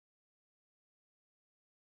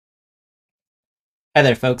Hi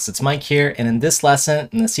there folks, it's Mike here, and in this lesson,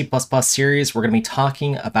 in the C++ series, we're going to be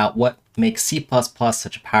talking about what makes C++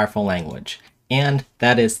 such a powerful language, and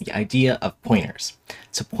that is the idea of pointers.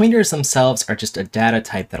 So pointers themselves are just a data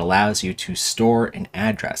type that allows you to store an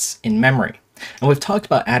address in memory. And we've talked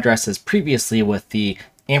about addresses previously with the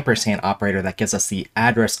ampersand operator that gives us the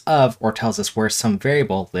address of or tells us where some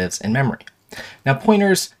variable lives in memory. Now,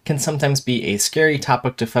 pointers can sometimes be a scary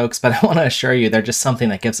topic to folks, but I want to assure you they're just something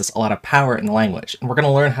that gives us a lot of power in the language. And we're going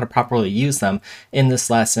to learn how to properly use them in this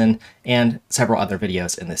lesson and several other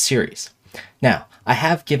videos in this series. Now, I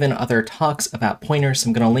have given other talks about pointers, so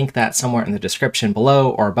I'm going to link that somewhere in the description below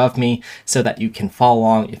or above me so that you can follow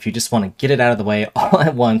along if you just want to get it out of the way all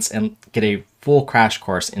at once and get a full crash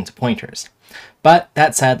course into pointers. But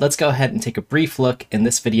that said, let's go ahead and take a brief look in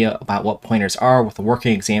this video about what pointers are with a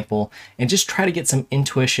working example and just try to get some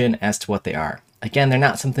intuition as to what they are. Again, they're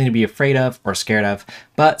not something to be afraid of or scared of,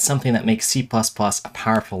 but something that makes C++ a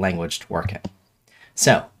powerful language to work in.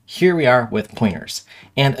 So here we are with pointers.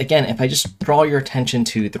 And again, if I just draw your attention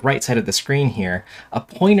to the right side of the screen here, a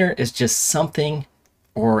pointer is just something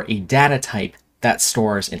or a data type that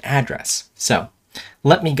stores an address. So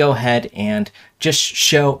let me go ahead and just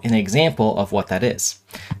show an example of what that is.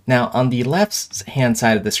 Now, on the left-hand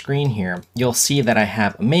side of the screen here, you'll see that I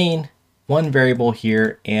have a main, one variable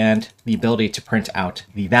here, and the ability to print out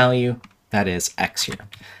the value, that is x here.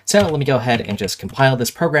 So let me go ahead and just compile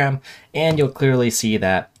this program, and you'll clearly see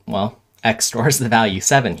that, well, x stores the value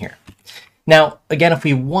 7 here. Now, again, if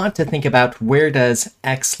we want to think about where does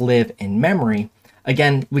x live in memory,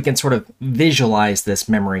 again, we can sort of visualize this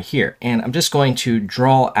memory here. And I'm just going to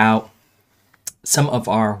draw out some of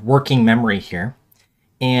our working memory here.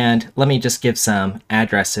 And let me just give some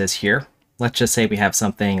addresses here. Let's just say we have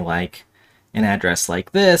something like an address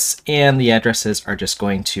like this, and the addresses are just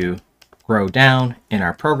going to grow down in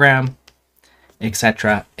our program,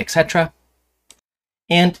 etc., etc.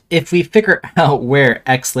 And if we figure out where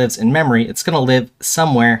x lives in memory, it's going to live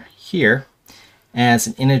somewhere here, as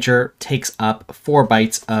an integer takes up 4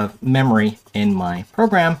 bytes of memory in my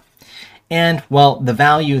program. And well, the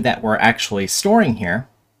value that we're actually storing here,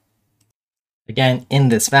 again, in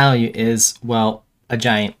this value is, well, a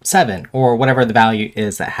giant 7, or whatever the value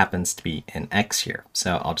is that happens to be in x here.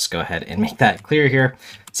 So I'll just go ahead and make that clear here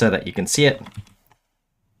so that you can see it.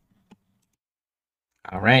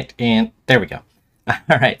 All right, and there we go.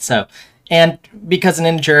 All right, so, and because an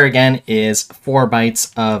integer, again, is 4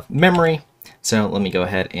 bytes of memory, so let me go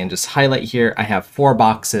ahead and just highlight here. I have 4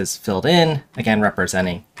 boxes filled in, again,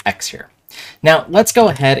 representing x here. Now, let's go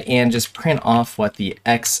ahead and just print off what the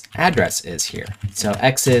x address is here. So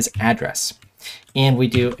x is address. And we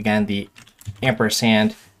do, again, the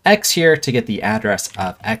ampersand x here to get the address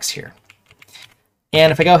of x here.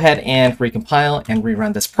 And if I go ahead and recompile and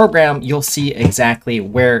rerun this program, you'll see exactly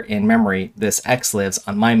where in memory this x lives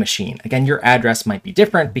on my machine. Again, your address might be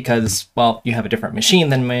different because, well, you have a different machine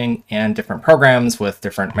than mine and different programs with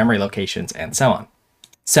different memory locations and so on.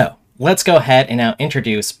 So let's go ahead and now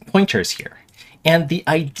introduce pointers here. And the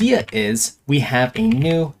idea is we have a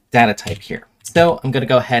new data type here. So I'm going to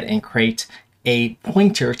go ahead and create a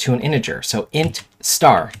pointer to an integer. So int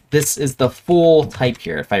star, this is the full type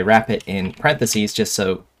here. If I wrap it in parentheses, just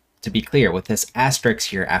so to be clear, with this asterisk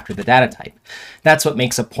here after the data type, that's what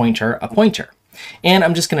makes a pointer a pointer. And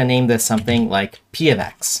I'm just going to name this something like p of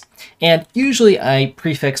x. And usually I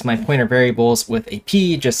prefix my pointer variables with a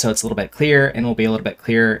p just so it's a little bit clear, and will be a little bit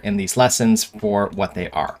clearer in these lessons for what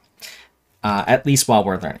they are, at least while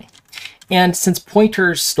we're learning. And since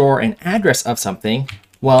pointers store an address of something,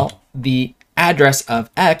 well, the address of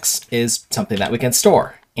x is something that we can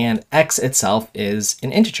store, and x itself is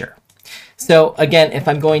an integer. So again, if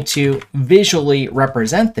I'm going to visually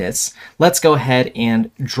represent this, let's go ahead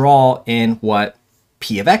and draw in what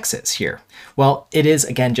p of x is here. Well, it is,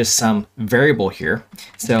 again, just some variable here.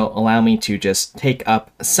 So allow me to just take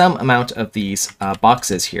up some amount of these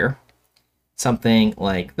boxes here, something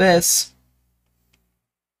like this.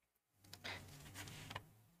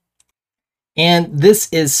 And this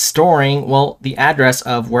is storing, well, the address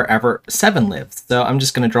of wherever 7 lives. So I'm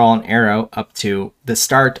just going to draw an arrow up to the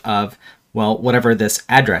start of, well, whatever this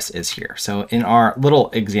address is here. So in our little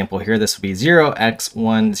example here, this will be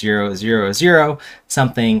 0x1000,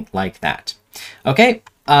 something like that. Okay,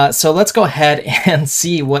 so let's go ahead and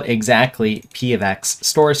see what exactly p of x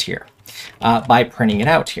stores here by printing it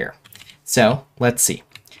out here. So let's see.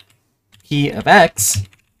 P of x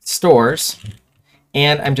stores,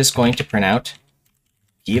 and I'm just going to print out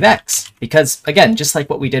p of x. Because again, just like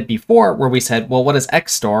what we did before, where we said, well, what does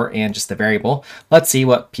x store? And just the variable, let's see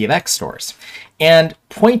what p of x stores. And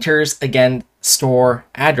pointers, again, store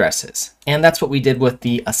addresses. And that's what we did with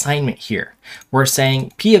the assignment here. We're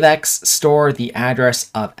saying p of x store the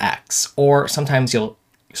address of x, or sometimes you'll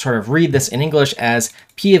sort of read this in English as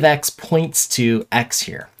p of x points to x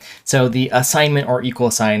here. So the assignment or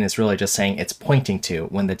equal sign is really just saying it's pointing to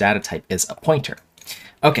when the data type is a pointer.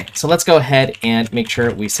 Okay, so let's go ahead and make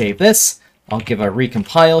sure we save this. I'll give a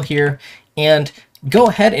recompile here, and go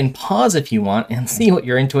ahead and pause if you want and see what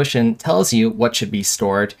your intuition tells you what should be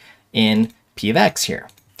stored in p of x here.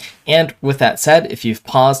 And with that said, if you've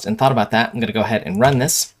paused and thought about that, I'm going to go ahead and run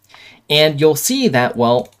this. And you'll see that,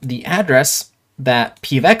 well, the address that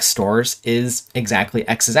p of x stores is exactly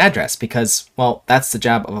x's address because, well, that's the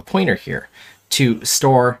job of a pointer here, to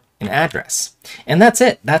store an address. And that's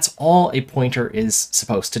it. That's all a pointer is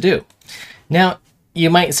supposed to do. Now, you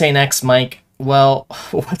might say next, Mike, well,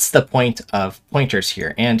 what's the point of pointers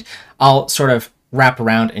here? And I'll sort of wrap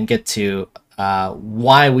around and get to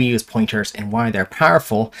why we use pointers and why they're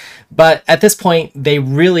powerful. But at this point, they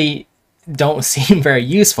really don't seem very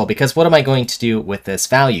useful because what am I going to do with this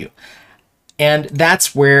value? And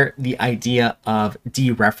that's where the idea of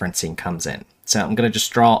dereferencing comes in. So I'm going to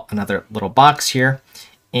just draw another little box here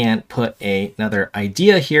and put another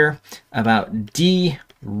idea here about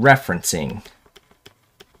dereferencing.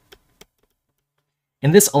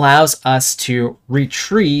 And this allows us to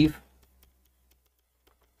retrieve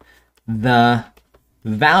the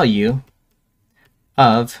value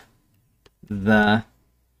of the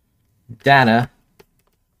data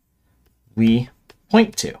we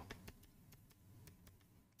point to,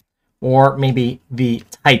 or maybe the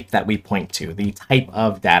type that we point to, the type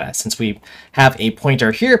of data. Since we have a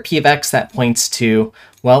pointer here, p of x, that points to,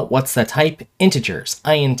 well, what's the type? Integers,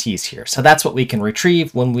 ints here. So that's what we can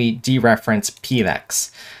retrieve when we dereference p of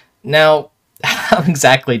x. Now, how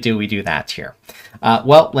exactly do we do that here?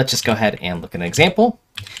 Well, let's just go ahead and look at an example.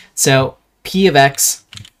 So p of x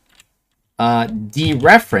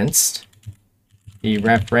dereferenced,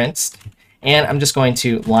 and I'm just going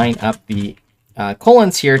to line up the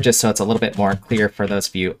colons here just so it's a little bit more clear for those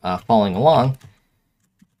of you following along.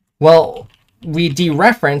 Well, we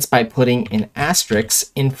dereference by putting an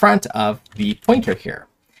asterisk in front of the pointer here.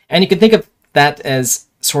 And you can think of that as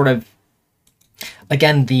sort of,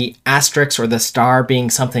 again, the asterisk or the star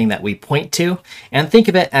being something that we point to, and think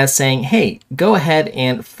of it as saying, hey, go ahead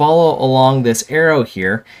and follow along this arrow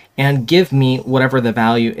here and give me whatever the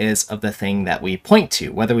value is of the thing that we point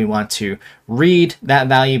to, whether we want to read that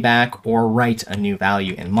value back or write a new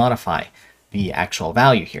value and modify the actual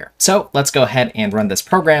value here. So let's go ahead and run this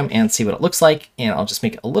program and see what it looks like. And I'll just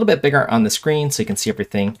make it a little bit bigger on the screen so you can see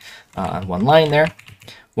everything on one line there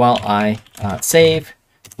while I save,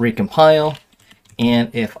 recompile.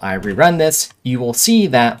 And if I rerun this, you will see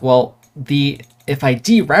that, well, if I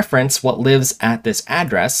dereference what lives at this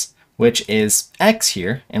address, which is x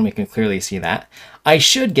here, and we can clearly see that, I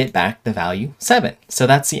should get back the value 7. So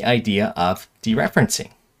that's the idea of dereferencing.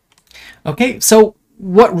 Okay, so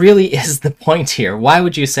what really is the point here? Why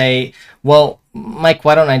would you say, well, Mike,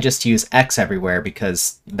 why don't I just use x everywhere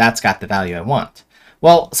because that's got the value I want?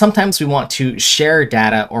 Well, sometimes we want to share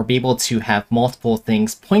data or be able to have multiple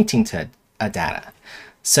things pointing to a data.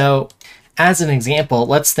 So as an example,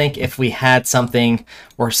 let's think if we had something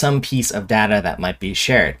or some piece of data that might be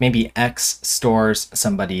shared. Maybe X stores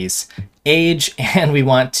somebody's age, and we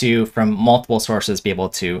want to, from multiple sources, be able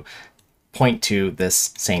to point to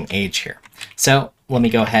this same age here. So let me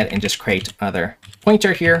go ahead and just create another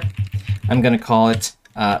pointer here. I'm going to call it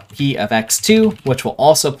p of x2, which will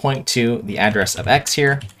also point to the address of x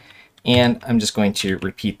here. And I'm just going to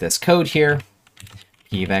repeat this code here.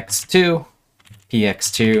 P of x2,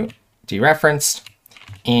 px2 dereferenced,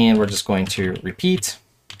 and we're just going to repeat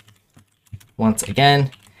once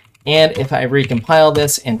again. And if I recompile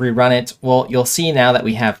this and rerun it, well, you'll see now that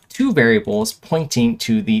we have two variables pointing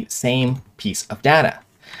to the same piece of data.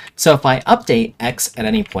 So if I update x at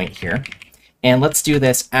any point here, and let's do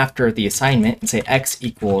this after the assignment and say x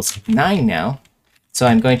equals 9 now. So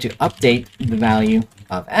I'm going to update the value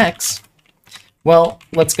of x. Well,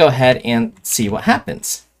 let's go ahead and see what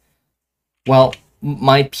happens. Well,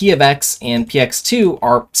 my p of x and px2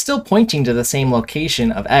 are still pointing to the same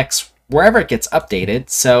location of x wherever it gets updated,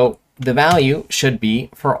 so the value should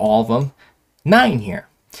be, for all of them, 9 here,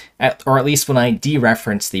 or at least when I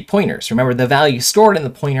dereference the pointers. Remember, the value stored in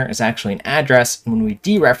the pointer is actually an address, and when we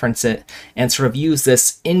dereference it and sort of use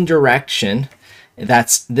this indirection,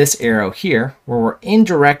 that's this arrow here, where we're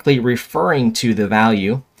indirectly referring to the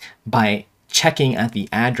value by checking at the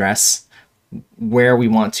address where we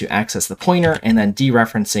want to access the pointer and then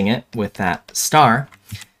dereferencing it with that star.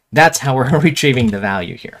 That's how we're retrieving the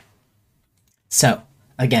value here. So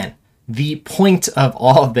again, the point of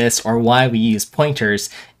all of this, or why we use pointers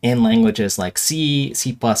in languages like C,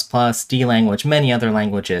 C++, D language, many other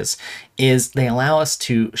languages, is they allow us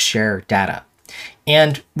to share data.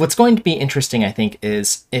 And what's going to be interesting, I think,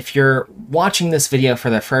 is if you're watching this video for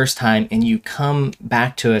the first time and you come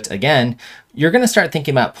back to it again, you're going to start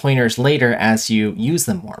thinking about pointers later as you use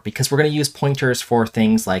them more, because we're going to use pointers for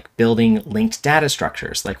things like building linked data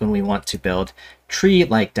structures, like when we want to build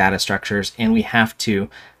tree-like data structures and we have to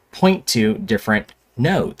point to different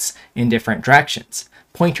nodes in different directions.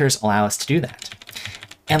 Pointers allow us to do that.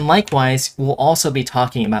 And likewise, we'll also be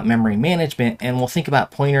talking about memory management, and we'll think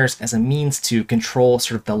about pointers as a means to control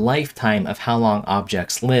sort of the lifetime of how long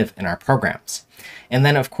objects live in our programs. And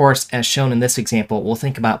then, of course, as shown in this example, we'll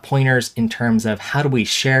think about pointers in terms of how do we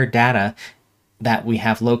share data that we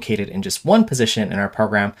have located in just one position in our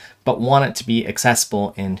program, but want it to be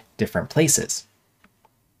accessible in different places.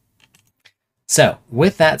 So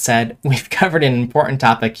with that said, we've covered an important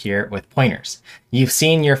topic here with pointers. You've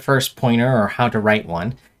seen your first pointer, or how to write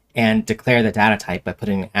one, and declare the data type by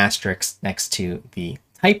putting an asterisk next to the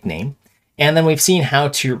type name. And then we've seen how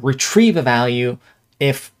to retrieve a value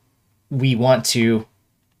if we want to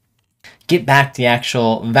get back the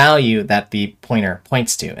actual value that the pointer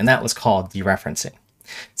points to, and that was called dereferencing.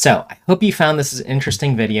 So I hope you found this an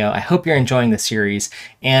interesting video. I hope you're enjoying the series.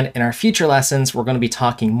 And in our future lessons, we're going to be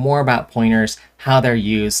talking more about pointers, how they're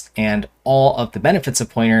used, and all of the benefits of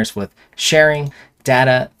pointers with sharing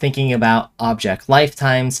data, thinking about object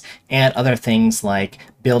lifetimes, and other things like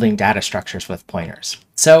building data structures with pointers.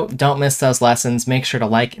 So don't miss those lessons. Make sure to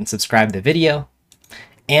like and subscribe the video,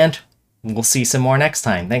 and we'll see some more next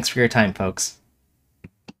time. Thanks for your time, folks.